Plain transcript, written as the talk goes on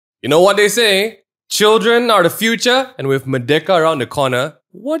You know what they say? Children are the future, and with Merdeka around the corner,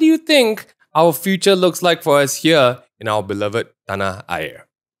 what do you think our future looks like for us here in our beloved Tanah Air?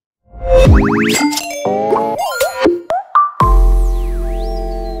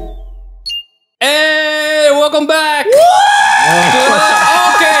 Hey, welcome back!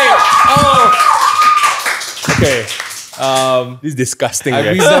 Okay. This is disgusting. Have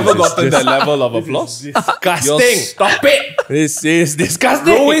we never gotten that level of applause? Disgusting. Stop it. This is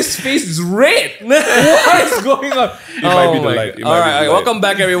disgusting. Roy's face is red. What is going on? It might be the light. All right. Welcome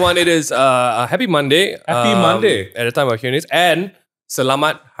back, everyone. It is a happy Monday. Happy Monday. At the time of hearing this. And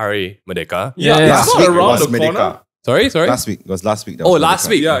Selamat Hari Merdeka. Yeah, last it's week not around was the corner. Merdeka. Sorry? Last week. It was last week. Last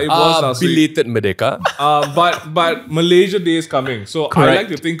week. Yeah, it was last week. Belated Merdeka. But Malaysia Day is coming. So I like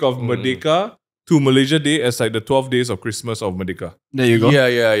to think of Merdeka to Malaysia Day as like the 12 days of Christmas of Merdeka. There you go.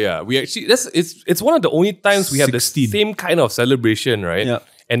 Yeah. We actually it's one of the only times we have the same kind of celebration, right? Yeah.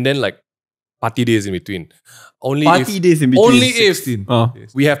 And then like party days in between. Only if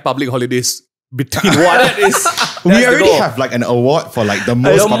we have public holidays between. What is? We already have like an award for like the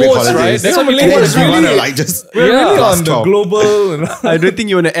most public holidays. Right? That's what Malaysia we want to like just. We're really on the global. I don't think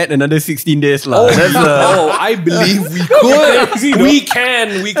you want to add another 16 days lah. I believe we could. We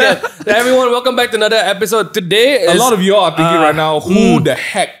can. Everyone, welcome back to another episode. Today, a lot of you are thinking right now, who the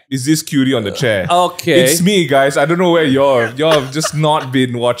heck is this cutie on the chair? Okay, it's me, guys. I don't know where y'all have just not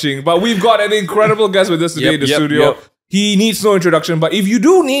been watching, but we've got an incredible guest with us today in the studio. He needs no introduction, but if you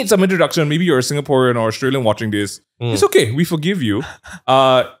do need some introduction, maybe you're a Singaporean or Australian watching this, it's okay. We forgive you.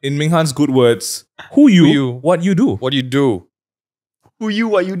 In Ming Han's good words, who you, what you do. What you do. Who you,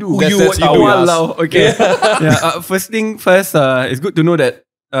 what you do. That's how we ask. Okay. First thing first, it's good to know that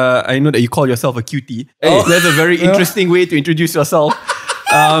I know that you call yourself a cutie. Hey. That's a very interesting way to introduce yourself.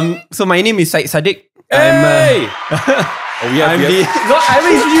 So my name is Syed Saddiq. I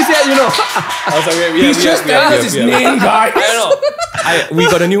haven't introduced yet, you know. He's just telling us his name, guys. I know. We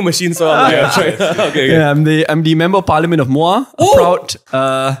got a new machine, so okay. Yeah, I'm the Member of Parliament of Muar, a proud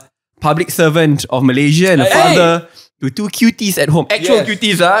public servant of Malaysia and a father to two cuties at home. Actual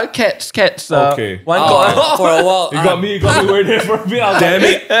cuties, cats. Okay. One got for a while. You got me worried there for a bit. Damn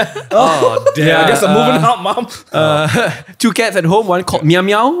it. I guess I'm moving out, mom. Two cats at home. One called Meow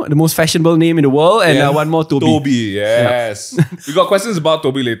Meow, the most fashionable name in the world, and one more Toby. Toby, yes. We got questions about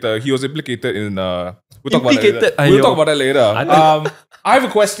Toby later. He was implicated in. We'll talk about that later. I have a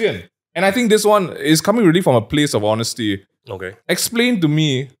question, and I think this one is coming really from a place of honesty. Okay. Explain to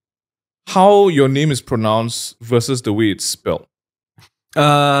me how your name is pronounced versus the way it's spelled.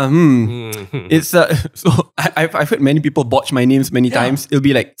 It's so I've heard many people botch my names many times. It'll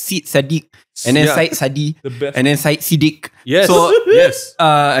be like Syed Saddiq and then Syed Saddiq and then Syed Saddiq. Yes. So yes.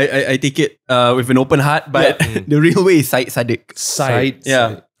 I take it with an open heart, but the real way is Syed Saddiq. Syed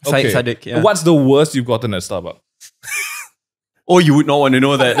Saddiq. Yeah. What's the worst you've gotten at Starbucks? Oh, you would not want to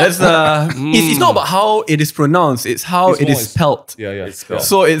know that. That's it's not about how it is pronounced, it's how it is spelled. Yeah, it's spelled.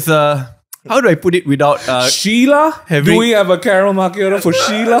 So it's how do I put it without Sheila? Do we have a caramel macchiato for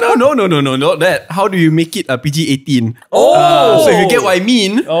Sheila? No, not that. How do you make it a PG-18? Oh! So if you get what I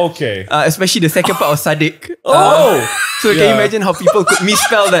mean, okay. Especially the second part of Saddiq. So can you imagine how people could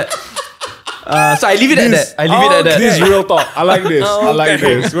misspell that? So I leave it at that. This is real talk. I like this. I like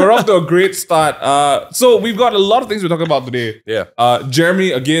this. We're off to a great start. So we've got a lot of things we're talking about today. Yeah.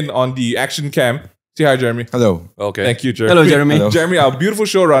 Jeremy again on the action cam. Say hi, Jeremy. Hello. Okay. Thank you, Jeremy. Hello, Jeremy. Hello. Jeremy, our beautiful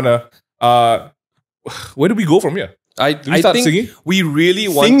showrunner. Where do we go from here? I think singing? we really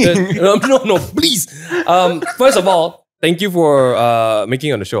wanted... No, please. First of all, thank you for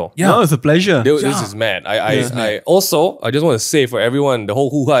making it on the show. Yeah, no, it's a pleasure. This is mad. I also, I just want to say for everyone, the whole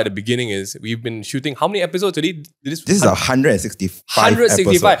hoo-ha at the beginning is we've been shooting how many episodes today? This is 165.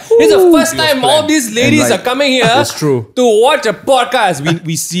 165. This is the first time all these ladies are coming here to watch a podcast.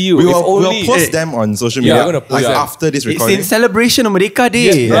 We see you. We'll post them on social media. Yeah, we're gonna post them after this recording. It's in celebration of Merdeka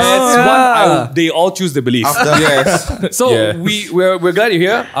Day. That's what they all choose the belief. Yes. So we're glad you're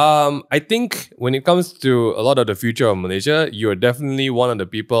here. I think when it comes to a lot of the future of Malaysia, you're definitely one of the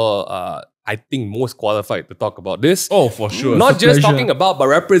people I think most qualified to talk about this. Oh, for sure. Not just talking about, but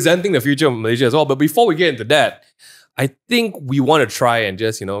representing the future of Malaysia as well. But before we get into that, I think we want to try and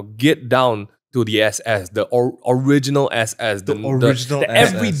just, get down to the SS, the original SS, the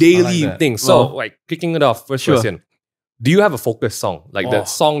everyday thing. So, kicking it off, first question. Do you have a focus song? Like that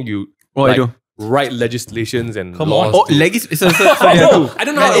song you I do. write legislations and Come laws on. I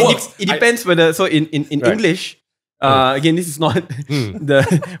don't know how it works. It depends whether, so in English, again, this is not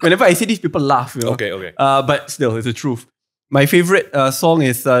whenever I say this, people laugh. Okay. But still, it's the truth. My favorite song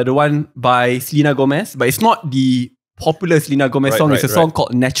is the one by Selena Gomez, but it's not the popular Selena Gomez song. It's a song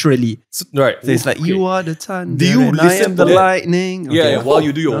called Naturally. Right. So it's like, you are the thunder, Do you and I listen am the to that? lightning. Yeah, while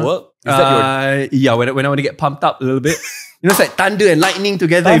you do your work. Is that Yeah, when I want to get pumped up a little bit. You know, it's like thunder and lightning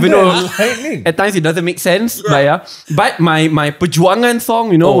together, Thunder even though and lightning. at times it doesn't make sense. But yeah. But my perjuangan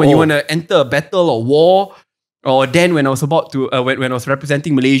song, you know, when you want to enter a battle or war, or then when I was about to, when I was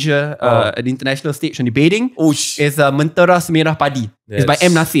representing Malaysia at the international stage on debating, is Mentera Semerah Padi. It's by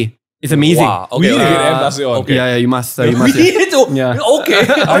M. Nasir. It's amazing. Wow. We Okay. need to get M. Nasir on. Okay. Yeah, you must. We need to. Yeah. Okay.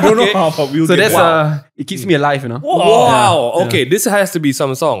 I don't know how, but we'll So get that's it keeps me alive, you know. Wow. Yeah. Okay, this has to be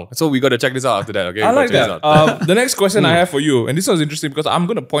some song. So we got to check this out after that. Okay. I We like gotta check this that. out. The next question I have for you, and this one's interesting because I'm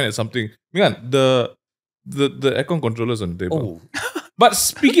going to point at something. Mian, the aircon controller's on the table. Oh. But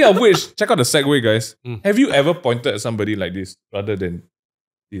speaking of which, check out the segue, guys. Have you ever pointed at somebody like this rather than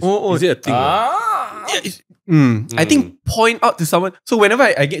this? Is it a thing? I think point out to someone. So whenever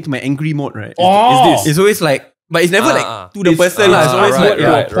I get into my angry mode, right? Oh. It's always like, but it's never like to the person. It's always right,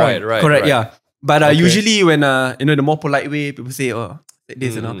 what right. correct, yeah. But Okay. usually when you know, the more polite way, people say, oh, like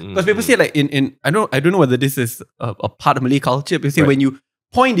this, you know, because people say like in I don't know whether this is a part of Malay culture. People say when you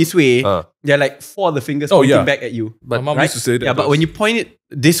point this way, they're like 4 of the fingers pointing back at you. But my mom used to say that. Yeah, but when you point it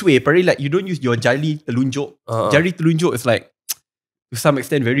this way, probably like you don't use your jari telunjuk. Jari telunjuk is like to some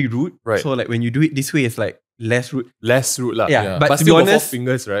extent very rude. Right. So like when you do it this way, it's like less rude. Less rude lah. Yeah, but to be still got 4 honest,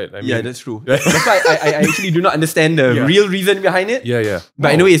 fingers, right? I mean, yeah, that's true. That's why I actually do not understand the real reason behind it. yeah.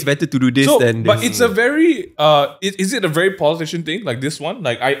 But anyway, it's better to do this than but this. it's a very is it a very politician thing like this one?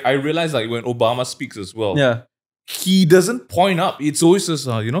 Like I realize like when Obama speaks as well, Yeah. he doesn't point up. It's always just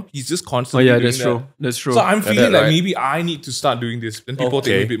you know, he's just Oh constantly. yeah, doing that's that. true. That's true. So I'm feeling that like right? maybe I need to start doing this, and people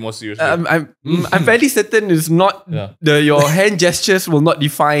take me a bit more seriously. I'm fairly certain it's not Yeah. your hand gestures will not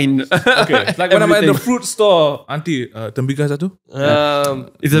define. Okay, like when I'm at the everything. fruit store, auntie, tembika satu.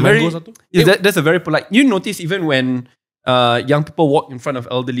 It's a very Mango satu. that's a very polite. You notice even when young people walk in front of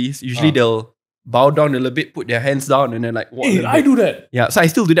elderlies, usually they'll bow down a little bit, put their hands down, and then like walk. a little I bit. do that. Yeah, so I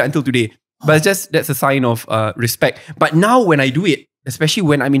still do that until today. But it's just that's a sign of respect. But now when I do it, especially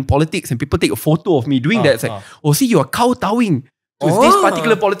when I'm in politics and people take a photo of me doing that, it's like, oh, see, you're kowtowing to this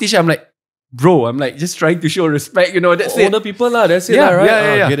particular politician. I'm like, bro, I'm like just trying to show respect, you know, that's it. Older people lah, that's it Yeah, lah, right?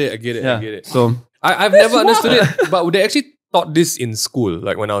 yeah. I get it. I get it. So I've never understood it, but they actually taught this in school,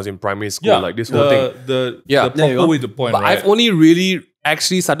 like when I was in primary school, like this whole thing. The Yeah. the There you proper go. way to point, But right? I've only really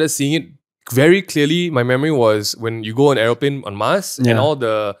actually started seeing it very clearly. My memory was when you go on aeroplane on Mars and all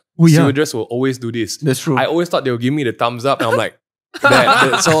the stewardess will always do this. that's true. I always thought they would give me the thumbs up, and I'm like,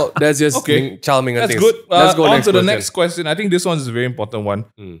 so that's just Charles Mingan That's things. good. Let's go on next to the question. next question. I think this one is a very important one.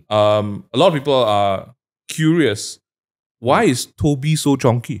 A lot of people are curious. Why is Toby so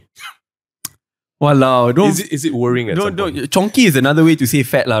chonky? Walao, don't. Is it worrying at some Don't, point? chonky is another way to say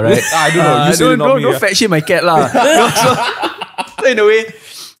fat lah, right? I don't know. You said it, not me. Don't fat shame my cat lah. So in a way,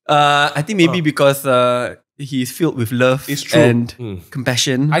 I think maybe because he's filled with love It's true. and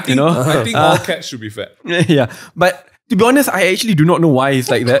compassion. I think, you know? I think all cats should be fat. Yeah, but to be honest, I actually do not know why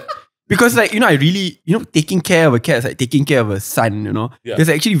it's like that. Because like, you know, I really, you know, taking care of a cat is like taking care of a son, you know. Yeah. It's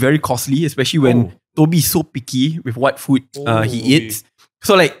actually very costly, especially when Toby is so picky with what food he eats.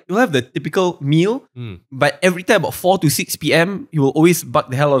 So like, you'll have the typical meal, but every time about 4 to 6 p.m, he will always bug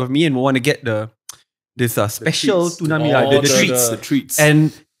the hell out of me and will want to get this special treats. tuna meal, the treats. The treats.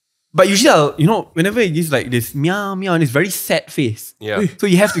 But usually I'll, you know, whenever he gives like this meow meow and this very sad face. Yeah. So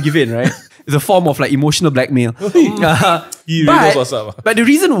you have to give in, right? It's a form of like emotional blackmail. He really knows what's up. But the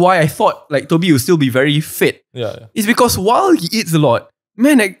reason why I thought like Toby would still be very fit Yeah. is because while he eats a lot,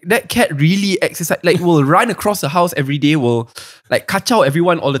 man, like, that cat really exercise, like will run across the house every day, will like catch out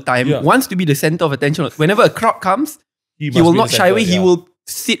everyone all the time, wants to be the center of attention. Whenever a crowd comes, he will not shy away, he will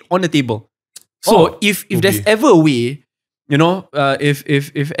sit on the table. So if there's ever a way, you know,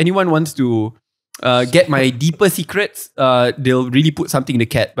 if anyone wants to get my deeper secrets, they'll really put something in the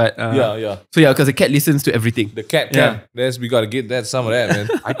cat. But yeah. So yeah, because the cat listens to everything. The cat can. We gotta get that some of that,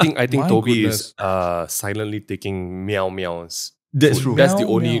 man. I think My Toby goodness. is silently taking meow meows. That's true. That's the Meow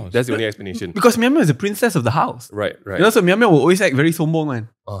only meows. that's the only explanation. Because Meow Meow is the princess of the house. Right. You know, so Meow Meow will always act very sombong, man.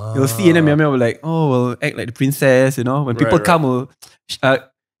 You'll see, and then Meow Meow will like, oh, will act like the princess, you know. When people Right, come, will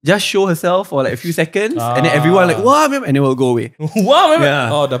just show herself for like a few seconds, and then everyone like, wow, Meow, and then we'll go away. Wow, man. Yeah.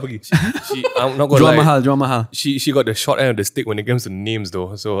 Oh, dah pergi. I'm not gonna lie. Jual mahal. She got the short end of the stick when it comes to names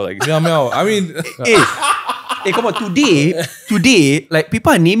though. So like Meow meow. I mean, Hey, come on, today, like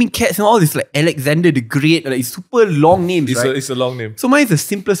people are naming cats and all this like Alexander the Great, like super long names, right? it's a long name. So mine is the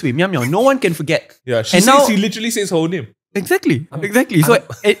simplest way. Meow Meow. No one can forget. Yeah, And now- she literally says her whole name. Exactly. So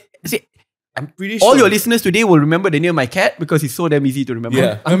see, I'm pretty sure All your listeners today will remember the name of my cat because it's so damn easy to remember.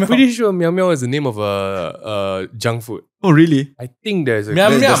 Yeah. I'm pretty sure Meow Meow is the name of a junk food. Oh, really? I think there's a Meow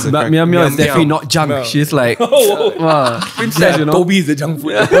Meow. there's a- But Meow Meow is Meow definitely Meow. not junk. No. She's like, princess, Yeah, you know. Toby is the junk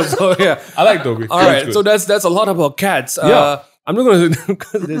food. So yeah. I like Toby. All right, so that's a lot about cats. Yeah. I'm not going to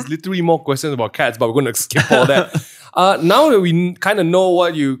because there's literally more questions about cats, but we're going to skip all that. Now that we kind of know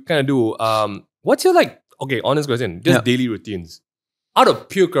what you kind of do, what's your honest question, just daily routines, out of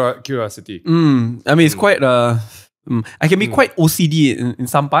pure curiosity. I mean, it's quite. I can be quite OCD in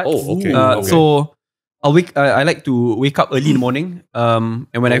some parts. Oh, okay. So I like to wake up early in the morning. And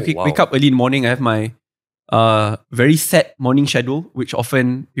when I wake up early in the morning, I have my very set morning schedule, which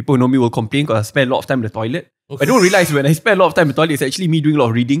often people who know me will complain because I spend a lot of time in the toilet. Okay. I don't realize when I spend a lot of time in the toilet, it's actually me doing a lot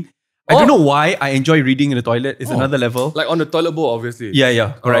of reading. I don't know why I enjoy reading in the toilet. It's another level. Like on the toilet bowl, obviously.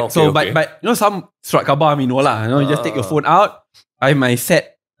 Yeah, correct. Okay, so, okay. but you know, some surat khabar, no lah. You just take your phone out. I have my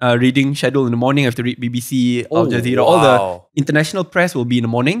set reading schedule in the morning. I have to read BBC, Al Jazeera. All the international press will be in the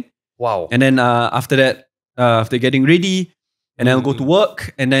morning. Wow. And then after that, after getting ready, and then I'll go to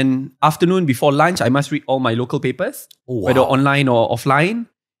work. And then afternoon before lunch, I must read all my local papers, whether online or offline.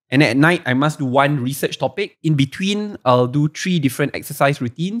 And then at night, I must do one research topic. In between, I'll do 3 different exercise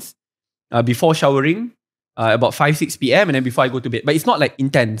routines before showering, about 5-6 p.m. and then before I go to bed. But it's not like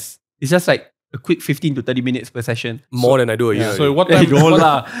intense. It's just like a quick 15 to 30 minutes per session. More than I do a year. So what time?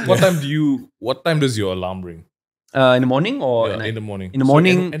 What time does your alarm ring? In the morning or at night? In the morning. In the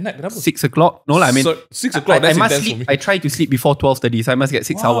morning, at night, 6 o'clock. No, I mean, so 6 o'clock. That's I must intense sleep. for me. I try to sleep before 12:30, so I must get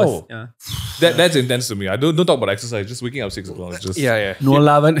 6 hours. Yeah. That's intense to me. I don't talk about exercise. Just waking up 6 o'clock. It's just Yeah. No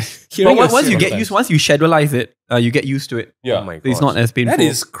lah, but Hearing once you yourself get used, once you scheduleize it, you get used to it. yeah. Oh my So it's God. not as painful. That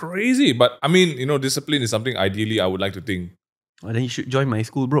is crazy. But I mean, discipline is something ideally I would like to think. Well, then you should join my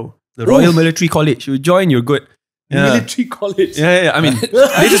school, bro. The Royal Military College. You join, you're good. Yeah. Military college. Yeah. I mean,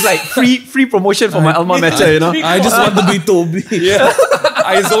 this is like free promotion for my alma mater, you know. I just want to be Toby. Yeah.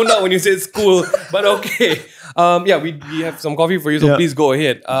 I zoned out when you said school, but okay. We have some coffee for you, so please go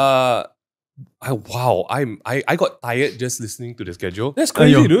ahead. I got tired just listening to the schedule. That's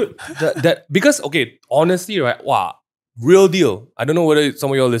crazy, dude. Because honestly, right? Wow, real deal. I don't know whether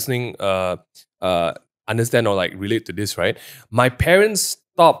some of y'all listening understand or like relate to this, right? My parents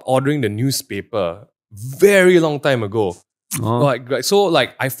stopped ordering the newspaper very long time ago. So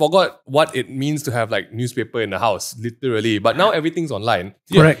I forgot what it means to have like newspaper in the house, literally. But now everything's online.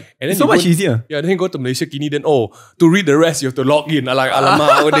 Correct. And then It's so much easier. Yeah, then you go to Malaysia Kini, then to read the rest you have to log in. Like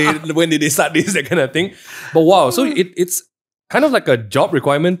alamak, when did they start this, that kind of thing. But wow, so it's kind of like a job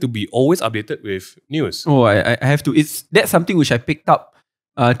requirement to be always updated with news. Oh, I have to. That's something which I picked up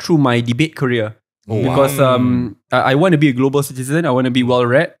through my debate career. Because I want to be a global citizen. I want to be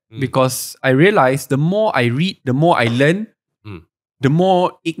well-read. Because I realize the more I read, the more I learn, the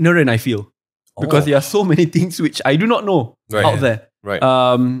more ignorant I feel. Because there are so many things which I do not know out there. Right.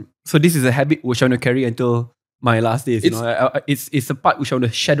 So this is a habit which I want to carry until my last days. It's a part which I want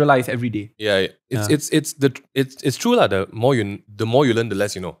to scheduleize every day. Yeah. It's true lah. The more you learn, the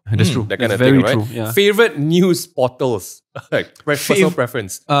less you know. That's true. That kind That's of thing, very right? true. Yeah. Favorite news portals, like personal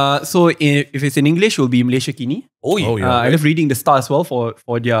preference. So if it's in English, it will be Malaysia Kini. I love reading The Star as well for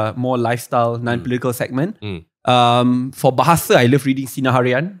their more lifestyle, non-political segment. For Bahasa, I love reading Sinar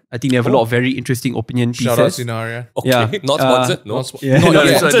Harian. I think they have a lot of very interesting opinion pieces. Shout out Sinar Harian. Okay. Yeah. Not sponsored. No.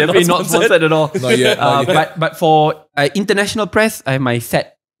 Definitely not sponsored at all. Not yet. But for international press, I have my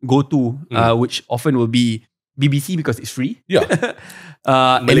set go-to, which often will be BBC because it's free. Yeah.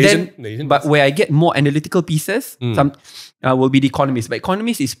 Malaysian but where I get more analytical pieces, some will be The Economist. But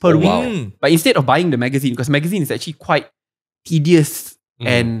Economist is per week. But instead of buying the magazine, because magazine is actually quite tedious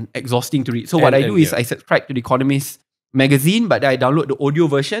and exhausting to read. So what I do is I subscribe to The Economist magazine, but I download the audio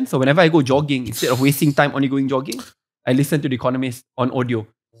version. So whenever I go jogging, instead of wasting time only going jogging, I listen to The Economist on audio.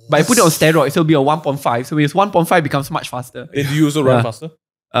 But I put it on steroids, so it'll be a 1.5. So when it's 1.5, it becomes much faster. And do you also run faster?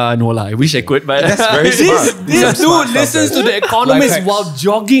 No lah, I wish I could, but That's very smart. This dude listens to The Economist while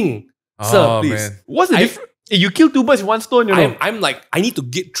jogging. Sir, please. Man. what's the difference? You kill 2 birds with 1 stone, you know. I'm like, I need to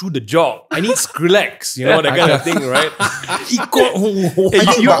get through the jog. I need Skrillex, that kind of thing, right?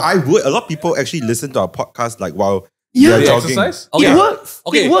 I would. A lot of people actually listen to our podcast like while Yeah. they're jogging. Exercise? It works.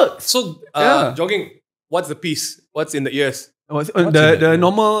 Okay. It works. So, Yeah. jogging, what's the piece? What's in the ears? The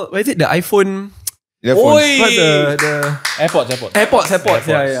normal, what is it? The iPhone. Earphones. What's the AirPods.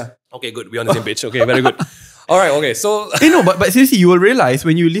 Yeah. Okay, good. We're on the same page. Okay, very good. All right, okay. So, No, but seriously, you will realize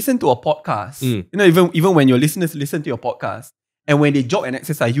when you listen to a podcast, even when your listeners listen to your podcast, and when they jog and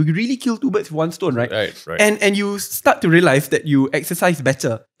exercise, you really kill 2 birds with 1 stone, right? right. And you start to realize that you exercise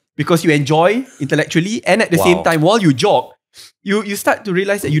better because you enjoy intellectually, and at the same time, while you jog, you start to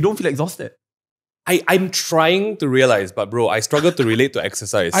realize that you don't feel exhausted. I'm trying to realize, but bro, I struggle to relate to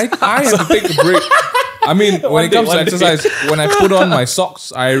exercise. I have to take a break. I mean, when it comes to exercise, when I put on my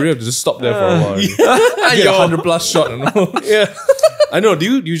socks, I really have to just stop there for a while. I get 100+ shot. Yeah. I know. Do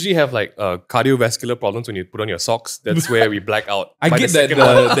you usually have like cardiovascular problems when you put on your socks? That's where we black out. I get that.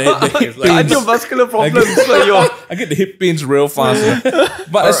 Cardiovascular problems. I get the hip pains real fast.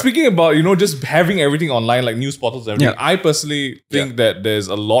 But speaking about, just having everything online, like news portals and everything, I personally think that there's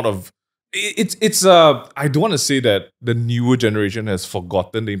a lot of it's I don't want to say that the newer generation has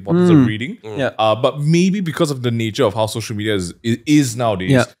forgotten the importance of reading. But maybe because of the nature of how social media is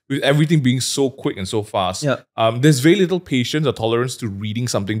nowadays, with everything being so quick and so fast, there's very little patience or tolerance to reading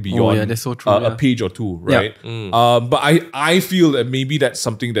something beyond that's so true, a page or two, right? But I feel that maybe that's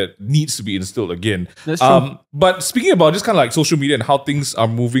something that needs to be instilled again. That's true. But speaking about just kind of like social media and how things are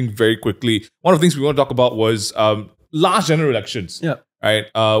moving very quickly, one of the things we want to talk about was last general elections. Right,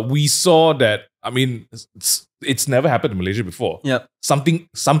 we saw that. I mean, it's never happened in Malaysia before. Someone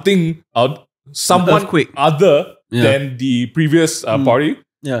quick other than the previous party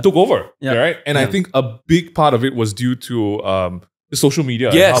took over. Right, and I think a big part of it was due to the social media.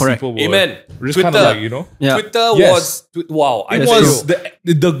 Yes, and how people were amen. Just kind of like Twitter was wow. It was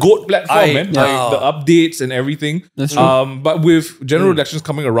the GOAT platform, man. Like the updates and everything. That's true. But with general elections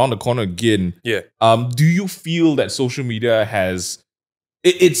coming around the corner again, do you feel that social media has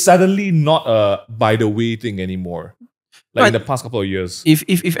it's suddenly not a by the way thing anymore, like in the past couple of years?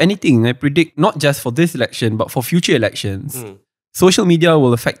 If anything, I predict not just for this election but for future elections, social media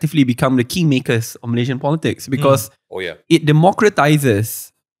will effectively become the kingmakers of Malaysian politics because it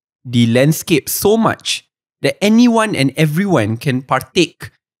democratizes the landscape so much that anyone and everyone can partake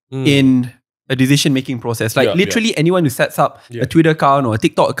in a decision-making process. Like literally anyone who sets up a Twitter account or a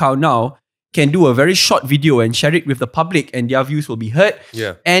TikTok account now can do a very short video and share it with the public and their views will be heard.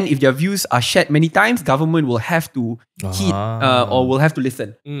 And if their views are shared many times, government will have to heed or will have to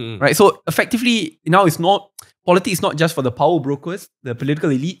listen. Right? So effectively, now politics is not just for the power brokers, the political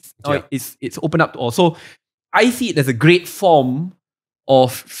elites. It's open up to all. So I see it as a great form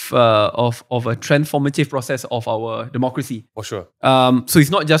of a transformative process of our democracy. For sure. So it's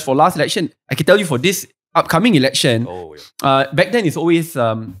not just for last election. I can tell you for this upcoming election, back then it's always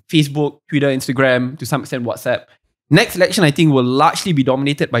Facebook, Twitter, Instagram, to some extent WhatsApp. Next election, I think, will largely be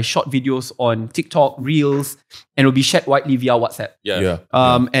dominated by short videos on TikTok, Reels, and will be shared widely via WhatsApp.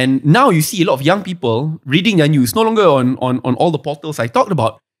 And now you see a lot of young people reading their news, no longer on all the portals I talked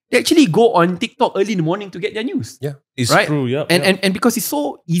about. They actually go on TikTok early in the morning to get their news. It's right? true. And because it's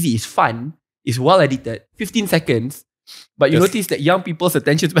so easy, it's fun, it's well edited, 15 seconds. But you notice that young people's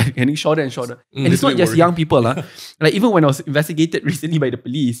attention span is getting shorter and shorter. And it's not just young people. Like even when I was investigated recently by the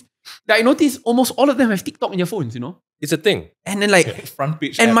police, I noticed almost all of them have TikTok in their phones, It's a thing. And then like front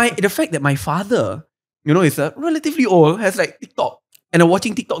page. And the fact that my father, is relatively old, has like TikTok and are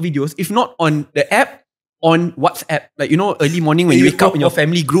watching TikTok videos, if not on the app, on WhatsApp. Like, early morning when you wake up in your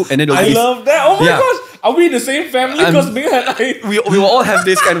family group and then I love that. Oh my gosh. Are we in the same family? Because we will all have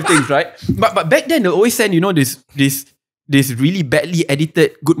this kind of things, right? But back then they'll always send, this really badly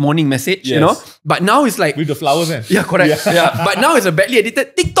edited good morning message, But now it's like with the flowers in. Yeah, correct. But now it's a badly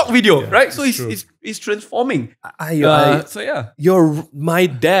edited TikTok video, right? So it's transforming. My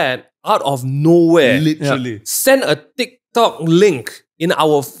dad out of nowhere literally sent a TikTok link in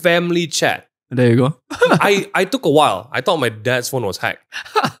our family chat. There you go. I took a while. I thought my dad's phone was hacked.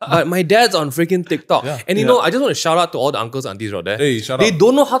 But my dad's on freaking TikTok. And I just want to shout out to all the uncles and aunties out there. Hey, shout they out.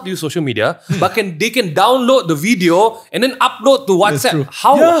 don't know how to use social media, but they can download the video and then upload to WhatsApp.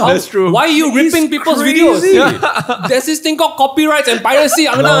 How? That's true. Why are you ripping people's videos? There's this thing called copyrights and piracy.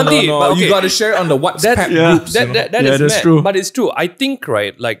 No. But okay. You got to share on the WhatsApp groups. That is that's true. But it's true. I think,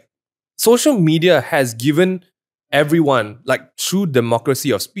 right, like social media has given everyone like true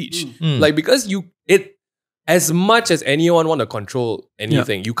democracy of speech. Like because as much as anyone want to control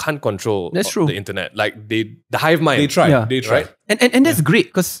anything, you can't control the internet. Like the hive mind. They try. Right? And that's great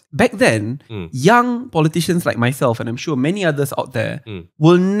because back then, young politicians like myself, and I'm sure many others out there,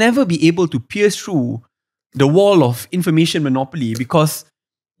 will never be able to pierce through the wall of information monopoly because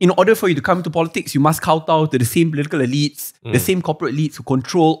in order for you to come to politics, you must kowtow to the same political elites, the same corporate elites who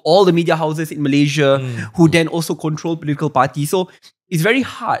control all the media houses in Malaysia, who then also control political parties. So it's very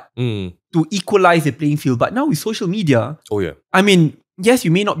hard to equalize the playing field. But now with social media, I mean, yes,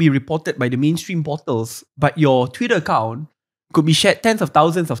 you may not be reported by the mainstream portals, but your Twitter account could be shared tens of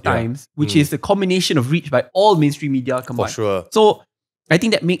thousands of times, which is the combination of reach by all mainstream media combined. For sure. So I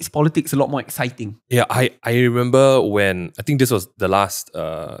think that makes politics a lot more exciting. Yeah, I remember when, I think this was the last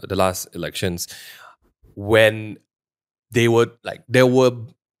elections, when there were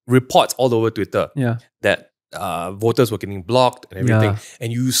reports all over Twitter that voters were getting blocked and everything.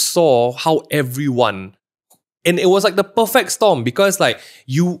 And you saw how everyone, and it was like the perfect storm because like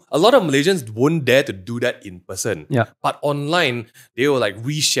a lot of Malaysians wouldn't dare to do that in person. But online, they were like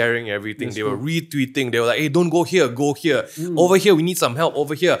resharing everything. They were retweeting. They were like, hey, don't go here, go here. Over here, we need some help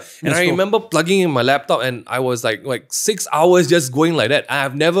over here. And I remember plugging in my laptop and I was like 6 hours just going like that. I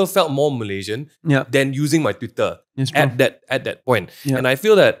have never felt more Malaysian than using my Twitter at that point. And I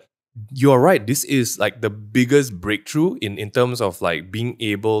feel that you're right. This is like the biggest breakthrough in terms of like being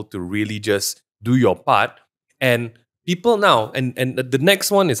able to really just do your part. And people now, and the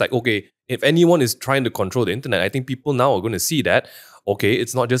next one is like, okay, if anyone is trying to control the internet, I think people now are going to see that, okay,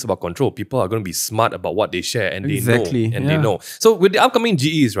 it's not just about control. People are going to be smart about what they share and they know. So with the upcoming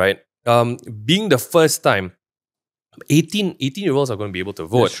GEs, right, being the first time, 18-year-olds are going to be able to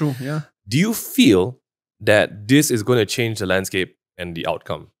vote. That's true, Do you feel that this is going to change the landscape and the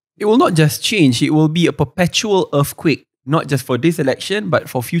outcome? It will not just change, it will be a perpetual earthquake. Not just for this election, but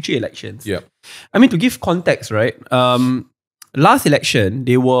for future elections. I mean, to give context, right? Last election,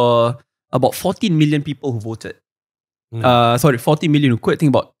 there were about 14 million people who voted. 14 million who quit. I think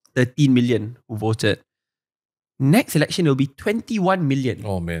about 13 million who voted. Next election, it will be 21 million.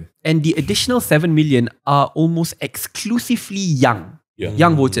 Oh, man. And the additional 7 million are almost exclusively young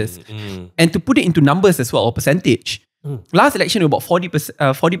voters. And to put it into numbers as well, or percentage, last election, there were about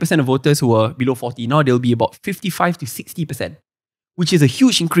 40% of voters who were below 40. Now they'll be about 55 to 60%, which is a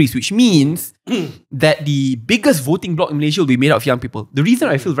huge increase, which means that the biggest voting bloc in Malaysia will be made up of young people. The reason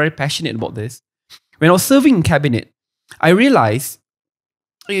I feel very passionate about this, when I was serving in cabinet, I realized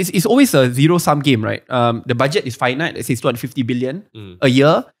it's always a zero-sum game, right? The budget is finite, let's say it's 250 billion a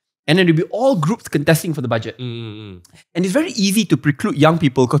year. And then there'll be all groups contesting for the budget. And it's very easy to preclude young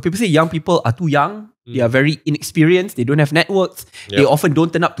people because people say young people are too young. They are very inexperienced. They don't have networks. They often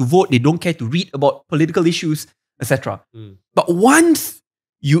don't turn up to vote. They don't care to read about political issues, etc. But once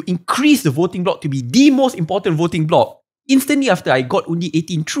you increase the voting bloc to be the most important voting bloc, instantly after I got only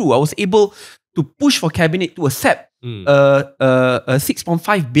 18 through, I was able to push for cabinet to accept a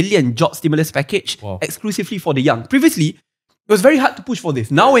 6.5 billion job stimulus package exclusively for the young. Previously, it was very hard to push for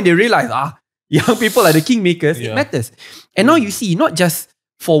this. Now when they realize, young people are the kingmakers, it matters. And now you see, not just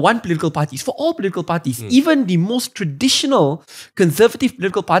for one political party, for all political parties, even the most traditional conservative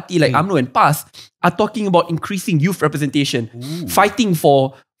political party like UMNO and PAS are talking about increasing youth representation, fighting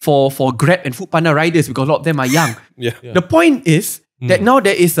for Grab and Foodpanda riders because a lot of them are young. The point is that now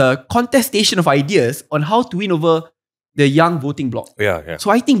there is a contestation of ideas on how to win over the young voting bloc. So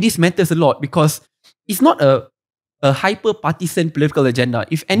I think this matters a lot because it's not a hyper-partisan political agenda.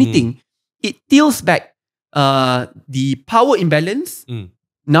 If anything, it tilts back the power imbalance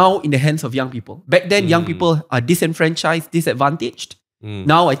now in the hands of young people. Back then, young people are disenfranchised, disadvantaged.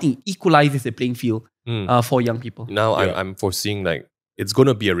 Now, I think equalizes the playing field for young people. Now, I'm foreseeing like it's going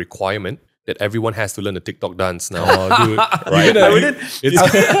to be a requirement that everyone has to learn the TikTok dance now. Dude, right?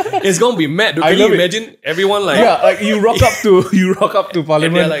 It's going to be mad. Can you imagine everyone like... like you rock up to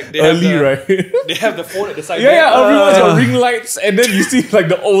Parliament like, early, right? They have the phone at the side. Everyone's got ring lights and then you see like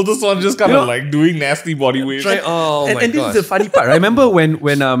the oldest one just kind of like doing nasty body waves. And this is the funny part. I remember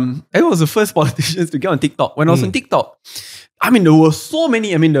when I was the first politicians to get on TikTok. When I was on TikTok, I mean, there were so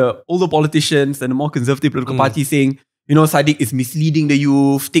many, the older politicians and the more conservative political parties saying, Saddiq is misleading the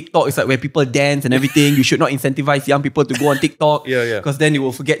youth. TikTok is like where people dance and everything. You should not incentivize young people to go on TikTok because then they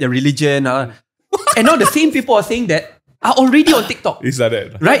will forget their religion. And now the same people are saying that are already on TikTok. Is that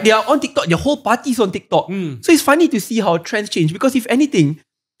it? Right? They are on TikTok. Their whole party's on TikTok. So it's funny to see how trends change because if anything,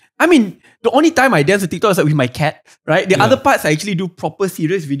 the only time I dance on TikTok is like with my cat, right? The other parts I actually do proper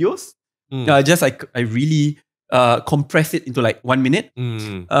serious videos. Just like I really compress it into like 1 minute.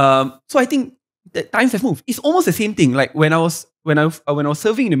 So I think that times have moved. It's almost the same thing. Like when I was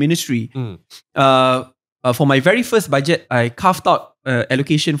serving in the ministry, for my very first budget, I carved out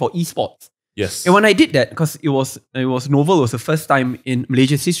allocation for esports. Yes. And when I did that, because it was novel, it was the first time in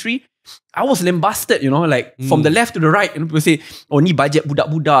Malaysia's history, I was lambasted, from the left to the right. And people say, oh, ni budget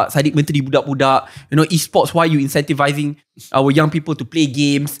budak-budak, Saddiq menteri budak-budak, esports, why are you incentivizing our young people to play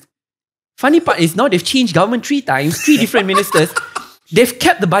games? Funny part is now they've changed government 3 times, 3 different ministers. They've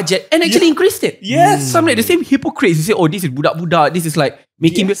kept the budget and actually increased it. Yes. Some like the same hypocrites. You say, oh, this is budak-budak. This is like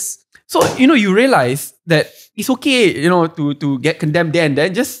making... So, you realize that it's okay, to get condemned there and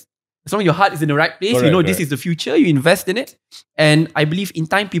then. Just as long as your heart is in the right place, this is the future. You invest in it. And I believe in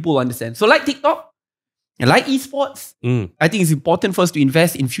time, people will understand. So like TikTok, and like esports, I think it's important for us to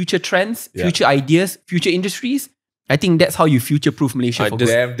invest in future trends, future ideas, future industries. I think that's how you future-proof Malaysia for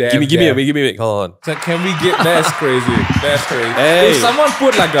good. Give me a minute. Hold on. So can we get that's crazy. That's crazy. Hey. If someone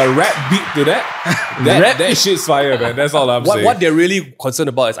put like a rap beat to that shit's fire, man. That's all I'm saying. What they're really concerned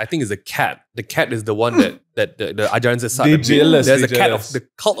about is, I think, is the cat. The cat is the one that the Ajaran said. They're jealous. There's They're jealous. the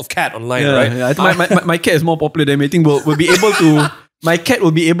cult of cat online, right? Yeah, I think my cat is more popular than me. I think we'll be able to. My cat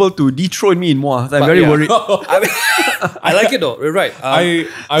will be able to dethrone me in more. So I'm very worried. I like it though. You're right. I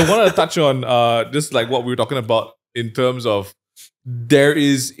want to touch on just like what we were talking about in terms of there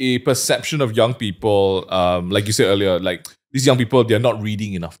is a perception of young people, like you said earlier, like these young people, they're not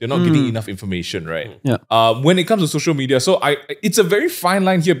reading enough. They're not getting enough information, right? Yeah. When it comes to social media, so it's a very fine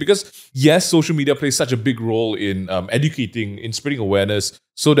line here because yes, social media plays such a big role in educating, in spreading awareness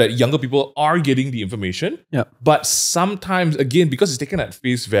so that younger people are getting the information. Yeah. But sometimes, again, because it's taken at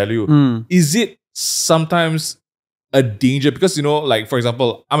face value, is it sometimes a danger? Because, you know, like, for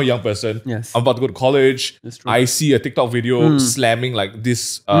example, I'm a young person. Yes. I'm about to go to college. That's true. I see a TikTok video slamming like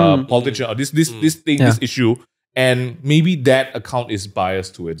this politician or this thing, this issue. And maybe that account is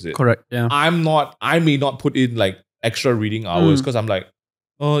biased towards it. Correct. Yeah. I may not put in like extra reading hours because I'm like,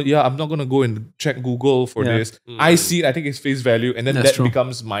 oh yeah, I'm not gonna go and check Google for this. I see it, I think it's face value, and then That's that true.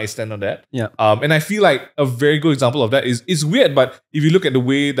 becomes my stand on that. Yeah. And I feel like a very good example of that is it's weird, but if you look at the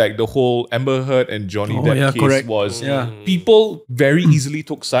way like the whole Amber Heard and Johnny Depp case correct. was, Yeah. people very easily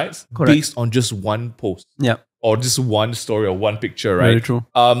took sides Correct. based on just one post. Yeah. Or just one story or one picture, right? Very true.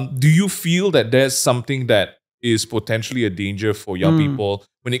 Do you feel that there's something that is potentially a danger for young people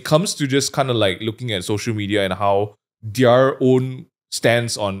when it comes to just kind of like looking at social media and how their own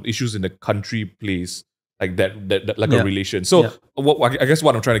stance on issues in the country plays like that like a relation? So I guess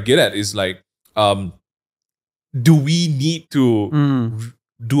what I'm trying to get at is like, do we need to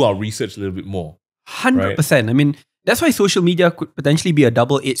do our research a little bit more? 100%. I mean, that's why social media could potentially be a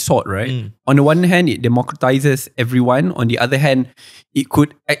double-edged sword, right? On the one hand, it democratizes everyone. On the other hand, it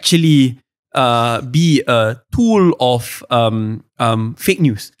could actually be a tool of fake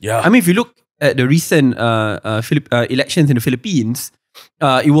news. Yeah. I mean, if you look at the recent elections in the Philippines,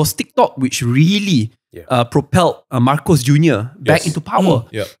 it was TikTok which really propelled Marcos Jr. back into power.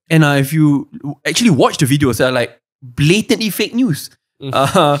 And if you actually watch the videos, they're like blatantly fake news.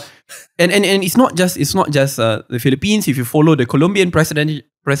 And it's not just the Philippines. If you follow the Colombian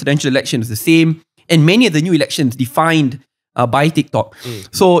presidential election, it's the same. And many of the new elections defined by TikTok.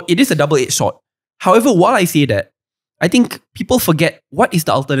 So it is a double-edged sword. However, while I say that, I think people forget what is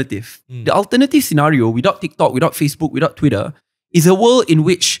the alternative. The alternative scenario without TikTok, without Facebook, without Twitter is a world in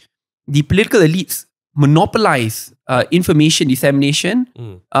which the political elites monopolize information dissemination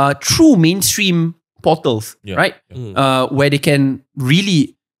through mainstream portals, right? Where they can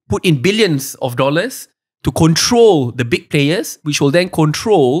really put in billions of dollars to control the big players, which will then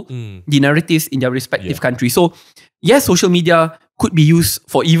control the narratives in their respective countries. So, yes, social media could be used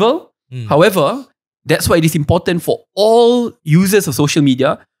for evil. However, that's why it is important for all users of social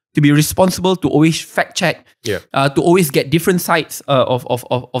media to be responsible, to always fact check, to always get different sides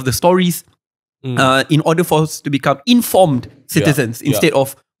of the stories in order for us to become informed citizens instead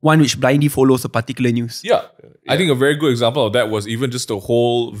of one which blindly follows a particular news. I think a very good example of that was even just the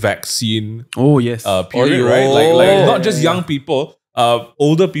whole vaccine period, right? Like not just young people,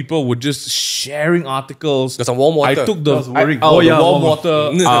 older people were just sharing articles. Got some warm water. I took the warm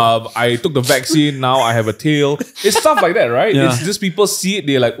water. I took the vaccine. Now I have a tail. It's stuff like that, right? It's just people see it.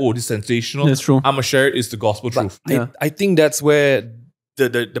 They're like, oh, this is sensational. That's true. I'm gonna share it. It's the gospel truth. I think that's where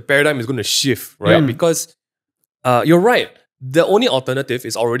the paradigm is going to shift, right? Because you're right. The only alternative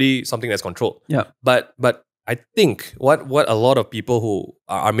is already something that's controlled. But I think what a lot of people who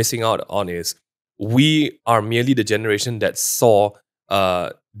are missing out on is we are merely the generation that saw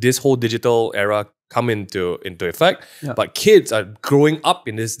this whole digital era come into effect. But kids are growing up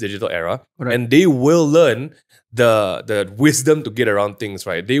in this digital era, and they will learn the wisdom to get around things,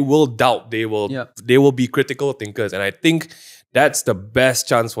 right? They will doubt. They will be critical thinkers, and I think that's the best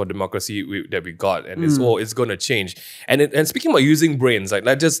chance for democracy that we got, and it's going to change. And speaking about using brains, like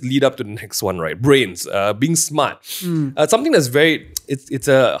let's just lead up to the next one, right? Brains, being smart, something that's it's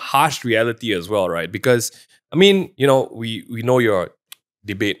a harsh reality as well, right? Because I mean, you know, we know your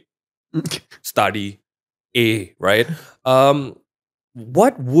debate, study, A, right?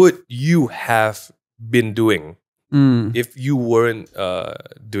 What would you have been doing if you weren't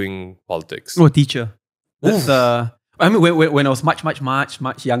doing politics? Oh, teacher. That's I mean, when I was much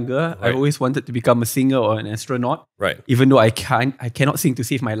younger, I always wanted to become a singer or an astronaut. Right. Even though I cannot sing to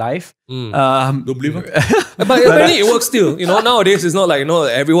save my life. Don't believe it. But apparently it works still. Nowadays it's not like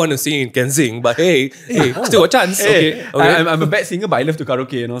everyone is singing can sing, but hey, still a chance. Hey, okay. I'm a bad singer, but I love to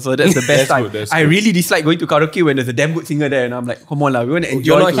karaoke. So that's the best time. I really dislike going to karaoke when there's a damn good singer there, and I'm like, come on, we want to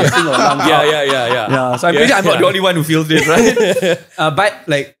enjoy to sing along. Yeah. So I'm pretty sure I'm not the only one who feels this, right? But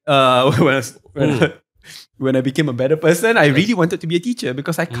like when I became a better person, I really wanted to be a teacher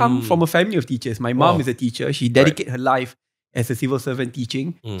because I come from a family of teachers. My mom is a teacher. She dedicated her life as a civil servant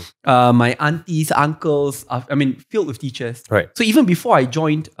teaching. My aunties, uncles, filled with teachers. Right. So even before I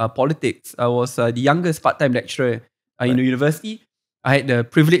joined politics, I was the youngest part-time lecturer in the university. I had the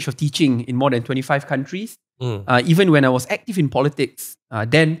privilege of teaching in more than 25 countries. Even when I was active in politics,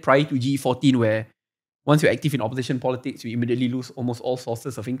 then prior to GE14, where once you're active in opposition politics, you immediately lose almost all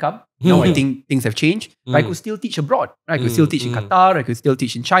sources of income. Now I think things have changed. I could still teach abroad. I could still teach in Qatar. I could still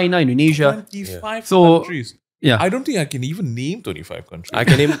teach in China, Indonesia. 25 countries. Yeah. I don't think I can even name 25 countries. I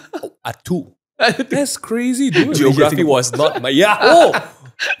can name two. That's crazy, dude. Geography was not my...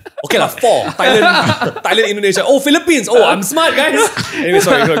 Okay lah, 4. Thailand, Indonesia. Philippines. I'm smart, guys. Anyway,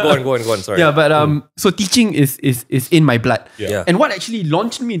 sorry, go on, sorry. Yeah, but so teaching is in my blood. Yeah. And what actually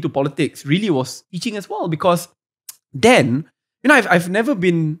launched me into politics really was teaching as well, because then, I've never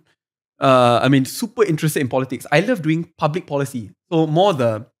been super interested in politics. I love doing public policy. So more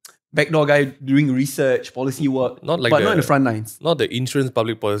the backdoor guy doing research, policy work, not in the front lines. Not the insurance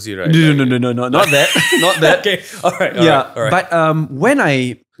public policy, right? No, not that. Not that. Okay, all right. But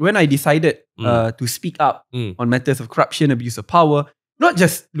when I decided to speak up on matters of corruption, abuse of power, not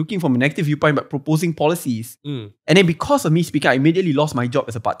just looking from a negative viewpoint, but proposing policies. And then because of me speaking, I immediately lost my job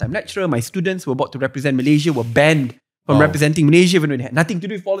as a part-time lecturer. My students who were about to represent Malaysia were banned from representing Malaysia, even though it had nothing to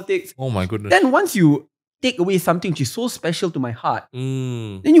do with politics. Oh my goodness. Then once you take away something which is so special to my heart,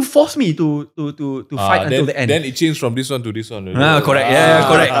 then you force me to fight until the end. Then it changed from this one to this one. Correct. Yeah,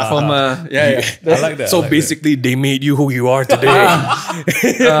 correct. From I like that. So basically, they made you who you are today.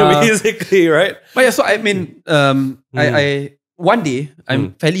 Basically, right? But so I one day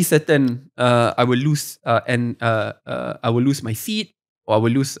I'm fairly certain I will lose I will lose my seat, or I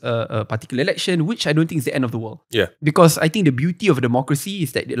will lose a particular election, which I don't think is the end of the world. Yeah. Because I think the beauty of a democracy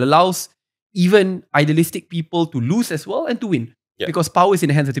is that it allows even idealistic people to lose as well and to win. Yeah. Because power is in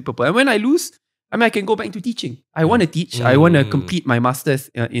the hands of the people. And when I lose, I can go back into teaching. I want to teach. I want to complete my master's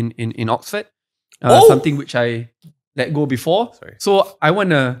in Oxford. Something which I let go before. Sorry. So I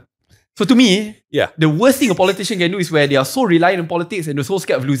want to... So to me, the worst thing a politician can do is where they are so reliant on politics and they're so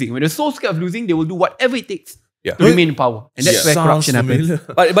scared of losing. When they're so scared of losing, they will do whatever it takes to remain in power. And that's where corruption happens.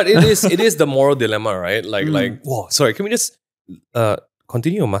 But it is the moral dilemma, right? Sorry, can we just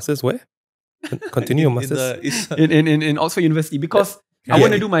continue your master's where? Continue your master's in Oxford University, because I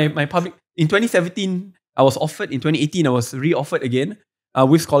want to do my public. In 2017, I was offered. In 2018, I was re-offered again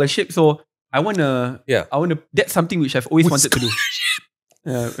with scholarship. So I want to. That's something which I've always wanted to do.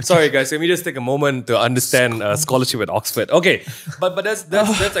 Sorry, guys. Let me just take a moment to understand scholarship at Oxford. Okay, but that's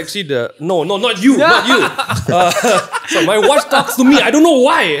actually the not you. So my watch talks to me. I don't know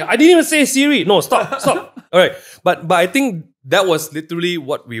why. I didn't even say Siri. No, stop. All right, but I think that was literally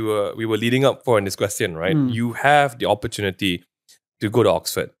what we were leading up for in this question, right? You have the opportunity to go to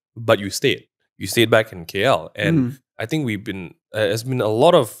Oxford, but you stayed. You stayed back in KL, and I think there's been a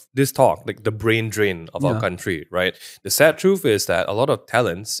lot of this talk, like the brain drain of our country, right? The sad truth is that a lot of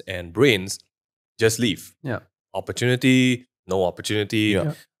talents and brains just leave. Yeah. Opportunity, no opportunity,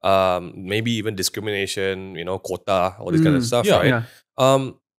 maybe even discrimination, quota, all this kind of stuff, right?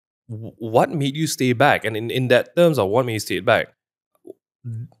 Yeah. What made you stay back? And in that terms of what made you stay back,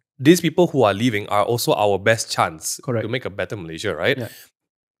 these people who are leaving are also our best chance to make a better Malaysia, right? Yeah.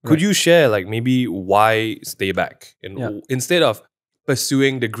 Could you share maybe why stay back? And instead of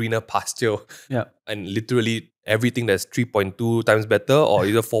pursuing the greener pasture and literally everything that's 3.2 times better or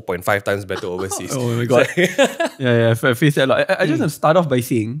either 4.5 times better overseas. Oh my God. I face that a lot. I just want to start off by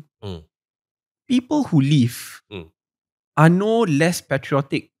saying people who leave are no less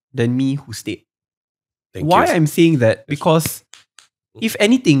patriotic than me who stayed. Why I'm saying that? Because if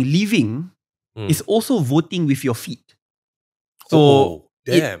anything, leaving is also voting with your feet. So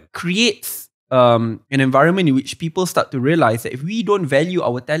it creates an environment in which people start to realize that if we don't value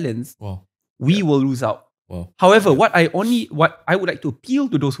our talents, we will lose out. However, what I would like to appeal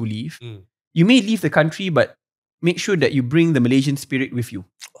to those who leave, you may leave the country, but make sure that you bring the Malaysian spirit with you.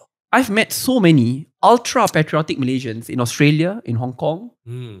 I've met so many ultra-patriotic Malaysians in Australia, in Hong Kong,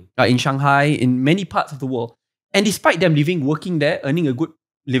 in Shanghai, in many parts of the world. And despite them living, working there, earning a good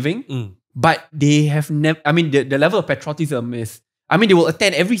living, but they have never. I mean, the level of patriotism is. I mean, they will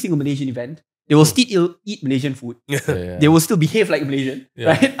attend every single Malaysian event. They will still eat Malaysian food. They will still behave like Malaysian,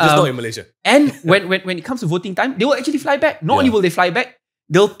 right? Just not in Malaysia. And when it comes to voting time, they will actually fly back. Not only will they fly back,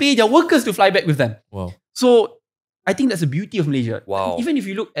 they'll pay their workers to fly back with them. Wow. So I think that's the beauty of Malaysia. Wow. Even if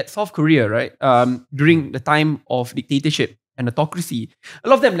you look at South Korea, right? During the time of dictatorship and autocracy, a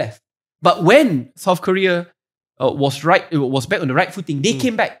lot of them left. But when South Korea was back on the right footing, they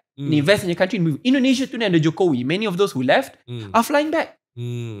came back and invest in the country and move. Indonesia too, and the Jokowi, many of those who left are flying back.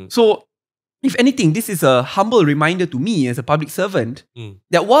 So if anything, this is a humble reminder to me as a public servant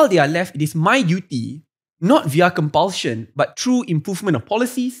that while they are left, it is my duty, not via compulsion, but through improvement of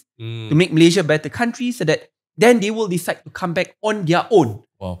policies to make Malaysia a better country so that then they will decide to come back on their own.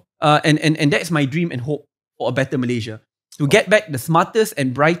 Wow. And that's my dream and hope for a better Malaysia. To get back the smartest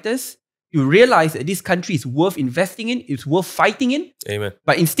and brightest, to realize that this country is worth investing in, it's worth fighting in. Amen.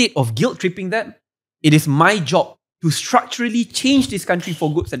 But instead of guilt-tripping them, it is my job to structurally change this country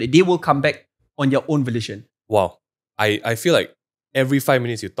for good so that they will come back on their own volition. Wow. I feel like every 5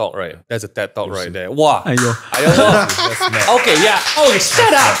 minutes you talk, right? That's a TED talk right there. Wow. Aiyo. Okay, yeah. Oh,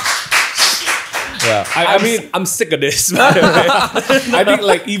 shut up. Yeah, I mean, I'm sick of this. By the way. I think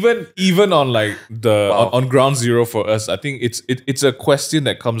like even on like on ground zero for us, I think it's a question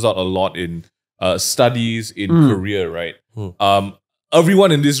that comes out a lot in studies in Korea, right?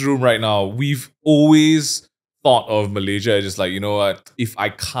 Everyone in this room right now, we've always thought of Malaysia as just like, you know what, if I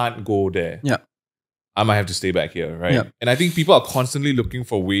can't go there, I might have to stay back here, right? And I think people are constantly looking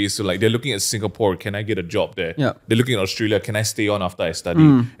for ways to, like, they're looking at Singapore, can I get a job there? They're looking at Australia, can I stay on after I study?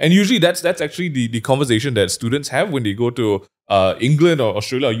 And usually that's actually the conversation that students have when they go to England or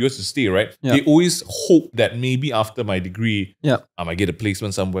Australia or US to stay, right? They always hope that maybe after my degree, I might get a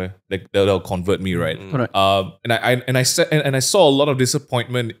placement somewhere, like that'll convert me, right? And I saw a lot of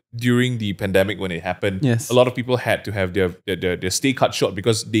disappointment during the pandemic when it happened. A lot of people had to have their stay cut short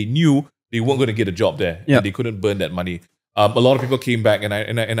because they knew they weren't going to get a job there. And they couldn't burn that money. A lot of people came back, and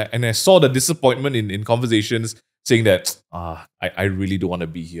I saw the disappointment in conversations saying that I really don't want to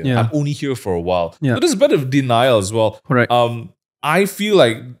be here. I'm only here for a while. So there's a bit of denial as well. I feel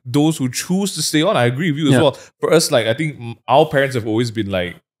like those who choose to stay on, I agree with you as well. For us, like, I think our parents have always been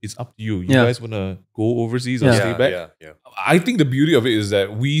like, it's up to you. You guys want to go overseas or stay back? I think the beauty of it is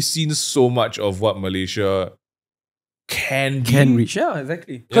that we've seen so much of what Malaysia can reach. Yeah,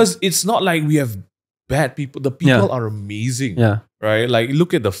 exactly. Because it's not like we have bad people. The people are amazing. Right? Like,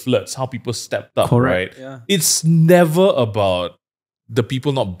 look at the floods, how people stepped up, right? It's never about the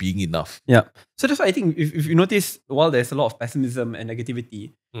people not being enough. So that's why I think if you notice, while there's a lot of pessimism and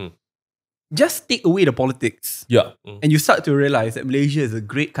negativity, just take away the politics. And you start to realize that Malaysia is a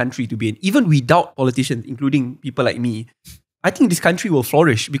great country to be in. Even without politicians, including people like me, I think this country will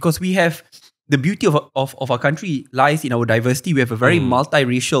flourish because we have the beauty of our country lies in our diversity. We have a very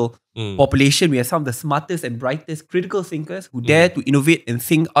multiracial population. We have some of the smartest and brightest critical thinkers who dare to innovate and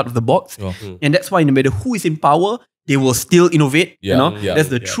think out of the box. And that's why no matter who is in power, they will still innovate. That's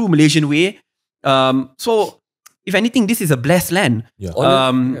the true Malaysian way. So if anything, this is a blessed land.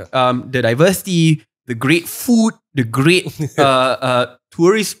 The diversity, the great food, the great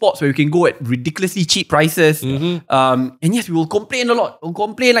tourist spots where you can go at ridiculously cheap prices. And yes, we will complain a lot. We'll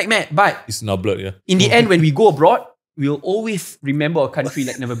complain like mad. But it's not blood, in the end, when we go abroad, we'll always remember our country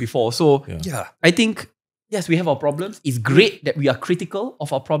like never before. So I think, yes, we have our problems. It's great that we are critical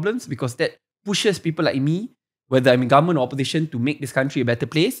of our problems because that pushes people like me, whether I'm in government or opposition, to make this country a better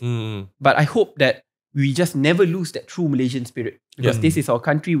place. But I hope that we just never lose that true Malaysian spirit because this is our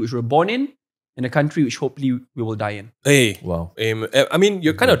country which we're born in, and a country which hopefully we will die in. I mean,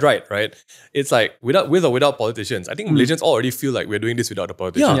 you're kind of right? It's like with or without politicians, I think Malaysians already feel like we're doing this without the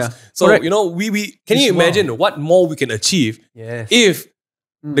politicians. So, you know, we can you imagine what more we can achieve if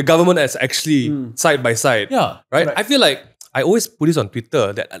the government is actually side by side, right? I feel like I always put this on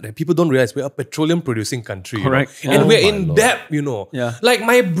Twitter that people don't realize we're a petroleum producing country. And we're in debt, you know. Like,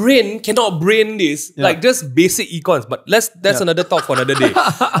 my brain cannot brain this, like just basic econs, but that's another talk for another day.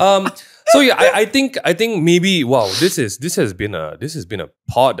 So yeah, I think maybe this has been a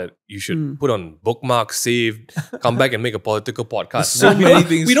pod that you should put on bookmark, save, come back and make a political podcast. So many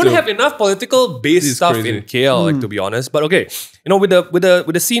things. We don't have enough political based stuff in KL, like, to be honest. But okay, you know, with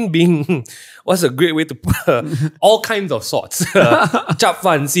the scene being what's a great way to put all kinds of sorts. Chap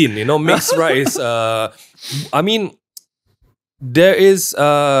fan scene, you know, mixed rice. I mean, there's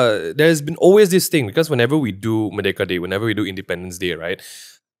been always this thing because whenever we do Merdeka Day, whenever we do Independence Day, right?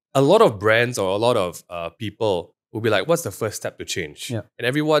 A lot of brands or a lot of people will be like, what's the first step to change? And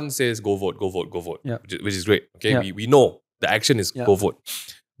everyone says, go vote, go vote, go vote, which is great. Okay, we know the action is go vote.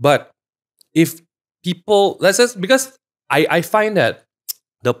 But if people, let's just, because I find that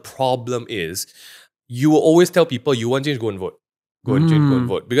the problem is you will always tell people you want change, go and vote. Go and change, go and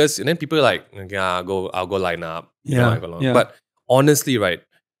vote. Because and then people are like, yeah, I'll go line up. But honestly, right,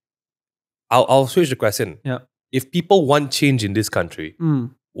 I'll switch the question. Yeah. If people want change in this country,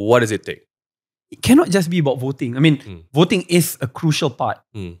 what does it take? It cannot just be about voting. I mean, voting is a crucial part.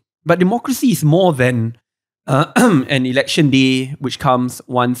 But democracy is more than an election day which comes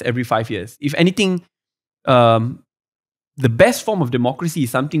once every 5 years. If anything, the best form of democracy is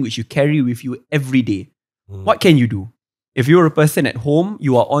something which you carry with you every day. What can you do? If you're a person at home,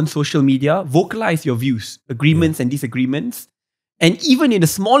 you are on social media, vocalize your views, agreements and disagreements. And even in the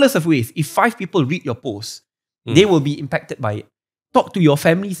smallest of ways, if 5 people read your post, they will be impacted by it. Talk to your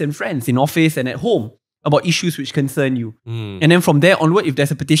families and friends in office and at home about issues which concern you. And then from there onward, if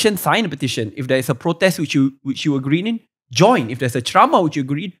there's a petition, sign a petition. If there's a protest which you agree in, join. If there's a trauma which you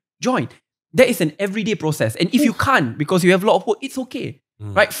agree in, join. That is an everyday process. And if you can't, because you have a lot of work, it's okay.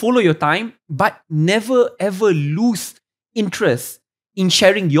 Right? Follow your time, but never ever lose interest in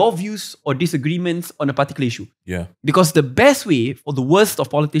sharing your views or disagreements on a particular issue. Yeah. Because the best way for the worst of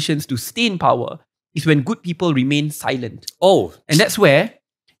politicians to stay in power is when good people remain silent. Oh. And that's where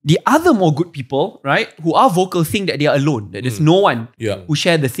the other more good people, right, who are vocal think that they are alone, that there's no one who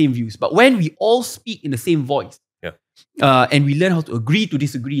share the same views. But when we all speak in the same voice, and we learn how to agree to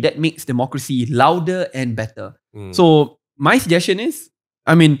disagree, that makes democracy louder and better. So my suggestion is,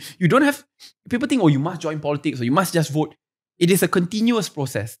 I mean, you don't have, people think, oh, you must join politics or you must just vote. It is a continuous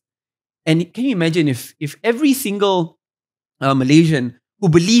process. And can you imagine if every single Malaysian who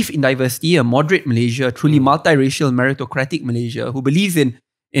believes in diversity, a moderate Malaysia, truly multiracial, meritocratic Malaysia, who believes in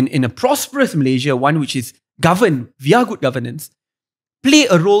a prosperous Malaysia, one which is governed via good governance, play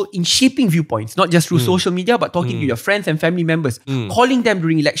a role in shaping viewpoints, not just through social media, but talking to your friends and family members, calling them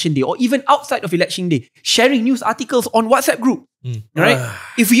during election day, or even outside of election day, sharing news articles on WhatsApp group. Right?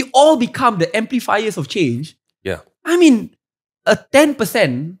 If we all become the amplifiers of change, I mean, a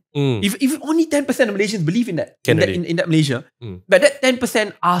 10%, if only 10% of Malaysians believe in that, in that Malaysia, but that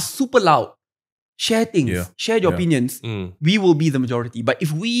 10% are super loud, share things, share your opinions, we will be the majority. But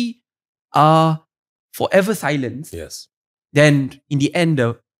if we are forever silenced, then in the end,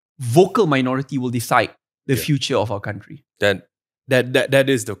 the vocal minority will decide the future of our country. That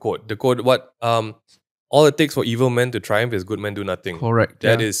is the quote. The quote, what all it takes for evil men to triumph is good men do nothing. Correct.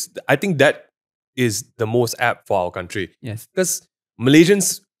 That is, I think that is the most apt for our country. Yes. Because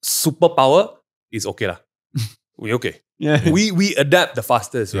Malaysians' superpower is okay lah. We okay. Yeah. We adapt the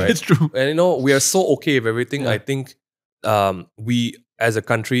fastest, right? It's true. And we are so okay with everything. I think we as a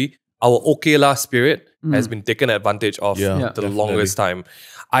country, our okay lah spirit has been taken advantage of the longest time.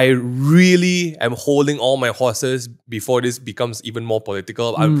 I really am holding all my horses before this becomes even more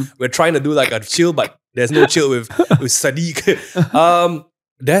political. We're trying to do like a chill, but there's no chill with Saddiq.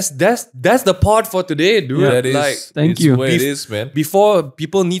 That's the pod for today, dude. That is, like, thank you. Where it is, man. Before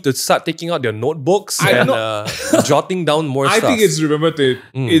people need to start taking out their notebooks and jotting down more stuff. I think it's, remember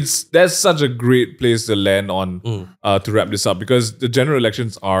that that's such a great place to land on to wrap this up, because the general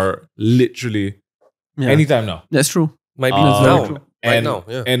elections are literally anytime now. That's true. Might be now. And, right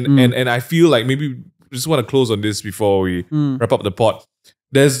now. And I feel like maybe just want to close on this before we wrap up the pod.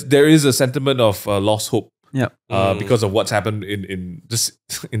 There is a sentiment of lost hope. Because of what's happened in just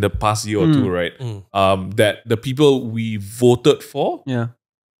in the past year or two, right? That the people we voted for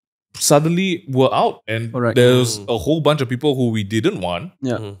suddenly were out, and there's a whole bunch of people who we didn't want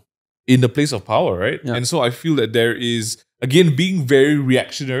in the place of power, right? And so I feel that there is, again, being very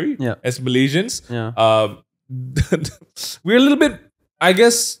reactionary as Malaysians. We're a little bit, I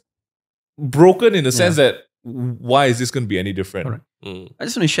guess, broken in the sense that why is this going to be any different? I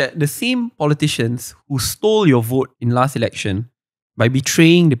just want to share, the same politicians who stole your vote in last election by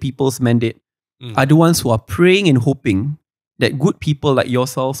betraying the people's mandate are the ones who are praying and hoping that good people like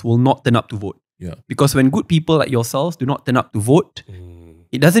yourselves will not turn up to vote. Because when good people like yourselves do not turn up to vote,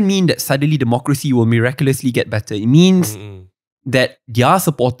 it doesn't mean that suddenly democracy will miraculously get better. It means that their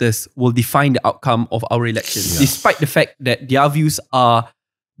supporters will define the outcome of our elections, despite the fact that their views are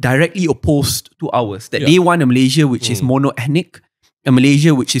directly opposed to ours. That they want a Malaysia which is mono-ethnic, a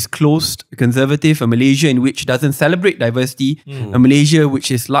Malaysia which is closed, conservative, a Malaysia in which doesn't celebrate diversity, a Malaysia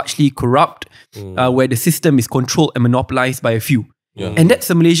which is largely corrupt, where the system is controlled and monopolized by a few. And that's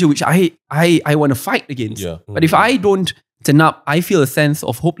a Malaysia which I want to fight against. But if I don't turn up, I feel a sense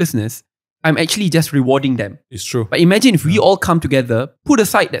of hopelessness. I'm actually just rewarding them. It's true. But imagine if we all come together, put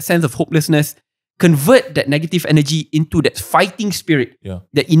aside that sense of hopelessness, convert that negative energy into that fighting spirit.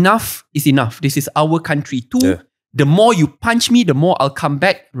 That enough is enough. This is our country. the more you punch me, the more I'll come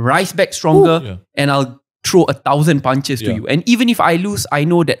back, rise back stronger, and I'll throw 1,000 punches to you. And even if I lose, I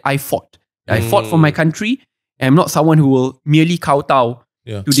know that I fought. I fought for my country. And I'm not someone who will merely kowtow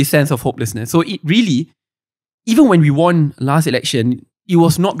to this sense of hopelessness. So it really, even when we won last election, it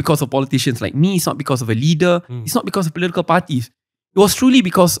was not because of politicians like me. It's not because of a leader. It's not because of political parties. It was truly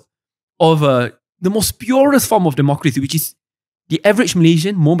because of the most purest form of democracy, which is the average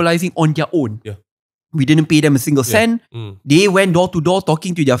Malaysian mobilizing on their own. We didn't pay them a single cent. They went door to door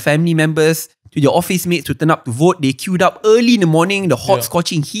talking to their family members, to their office mates to turn up to vote. They queued up early in the morning, the hot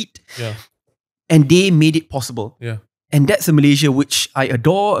scorching heat. And they made it possible. And that's a Malaysia which I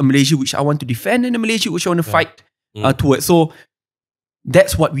adore, a Malaysia which I want to defend, and a Malaysia which I want to fight towards. So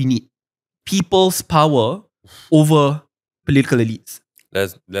that's what we need. People's power over political elites.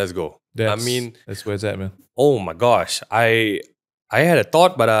 Let's go. That's where it's at, man. Oh my gosh. I had a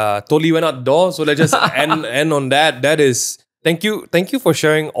thought, but totally went out the door. So let's just end on that. That is, thank you for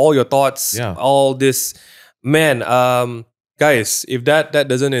sharing all your thoughts. All this, man. Guys, if that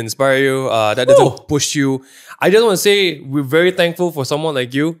doesn't inspire you, that doesn't push you, I just want to say we're very thankful for someone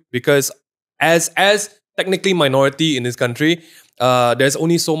like you, because as technically minority in this country, there's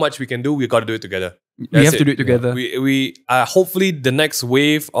only so much we can do. We got to do it together. We have to do it together. We hopefully the next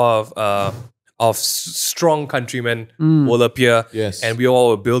wave of strong countrymen will appear, and we all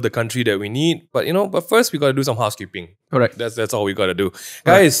will build the country that we need. But but first we got to do some housekeeping. Correct. That's all we got to do,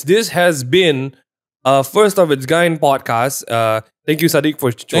 guys. This has been first of its kind podcast. Thank you, Saddiq,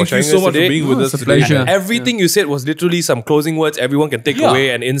 for sharing Thank you so much today. for being with us It's a today. pleasure. Everything you said was literally some closing words everyone can take away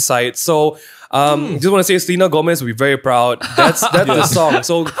and insight. So just want to say Selena Gomez will be very proud. That's the song.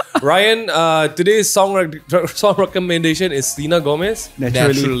 So Ryan, today's song recommendation is Selena Gomez.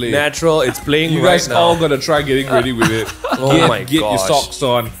 Naturally. Natural. It's playing You right guys now. all gotta try getting ready with it. Get your socks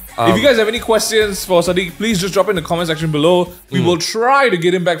on. If you guys have any questions for Saddiq, please just drop in the comment section below. We will try to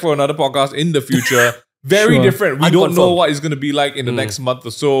get him back for another podcast in the future. Very different. We don't know what it's going to be like in the next month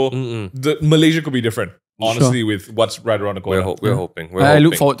or so. Malaysia could be different, honestly, with what's right around the corner. We're hoping. I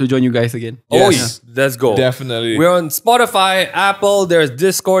look forward to join you guys again. Yes, let's go. Definitely. We're on Spotify, Apple. There's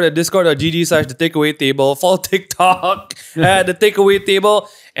Discord at discord.gg/the takeaway table. Follow TikTok at the takeaway table.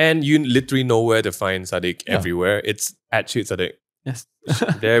 And you literally know where to find Saddiq everywhere. It's at Syed Saddiq. Yes.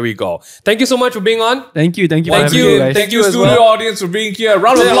 There we go. Thank you so much for being on. Thank you. Thank you. Thank for you. having me, guys. Thank you, as studio well. audience, for being here.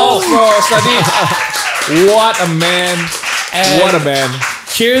 Round of applause for Saddiq. What a man. What a man.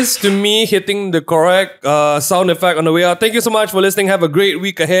 Cheers to me hitting the correct sound effect on the way out. Thank you so much for listening. Have a great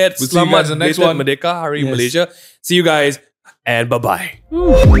week ahead. We'll see you guys in the next one. Merdeka, Hari Malaysia. See you guys and bye-bye.